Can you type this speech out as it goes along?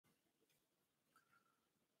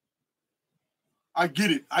I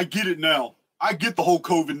get it. I get it now. I get the whole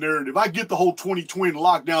COVID narrative. I get the whole 2020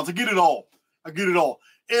 lockdowns. I get it all. I get it all.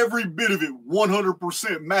 Every bit of it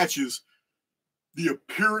 100% matches the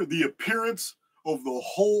appearance of the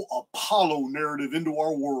whole Apollo narrative into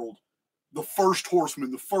our world. The first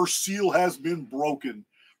horseman, the first seal has been broken.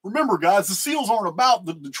 Remember, guys, the seals aren't about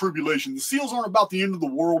the tribulation. The seals aren't about the end of the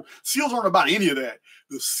world. Seals aren't about any of that.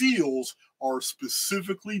 The seals are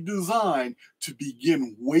specifically designed to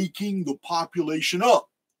begin waking the population up,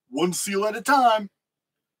 one seal at a time,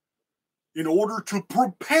 in order to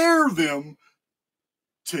prepare them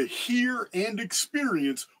to hear and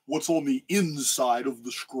experience what's on the inside of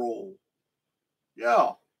the scroll.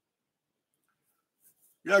 Yeah.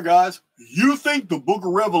 Yeah, guys. You think the book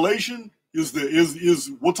of Revelation is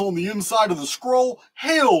what's on the inside of the scroll?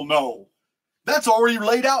 Hell no. That's already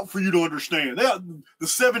laid out for you to understand. The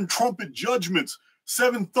 7 trumpet judgments,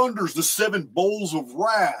 7 thunders, the 7 bowls of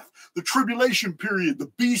wrath, the tribulation period,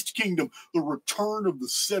 the beast kingdom, the return of the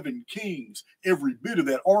 7 kings. Every bit of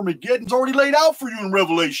that Armageddon's already laid out for you in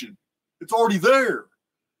Revelation. It's already there.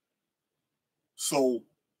 So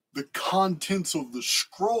the contents of the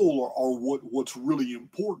scroll are what's really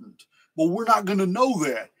important. But we're not going to know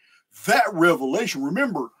that. That revelation,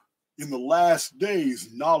 remember, in the last days,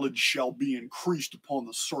 knowledge shall be increased upon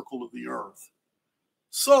the circle of the earth.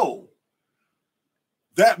 So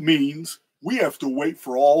that means we have to wait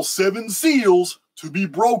for all 7 seals to be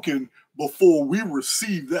broken before we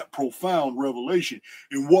receive that profound revelation.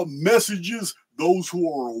 And what messages those who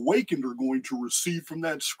are awakened are going to receive from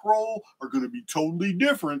that scroll are going to be totally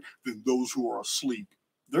different than those who are asleep.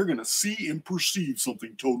 They're going to see and perceive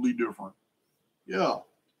something totally different. Yeah.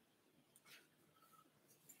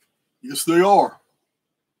 Yes, they are.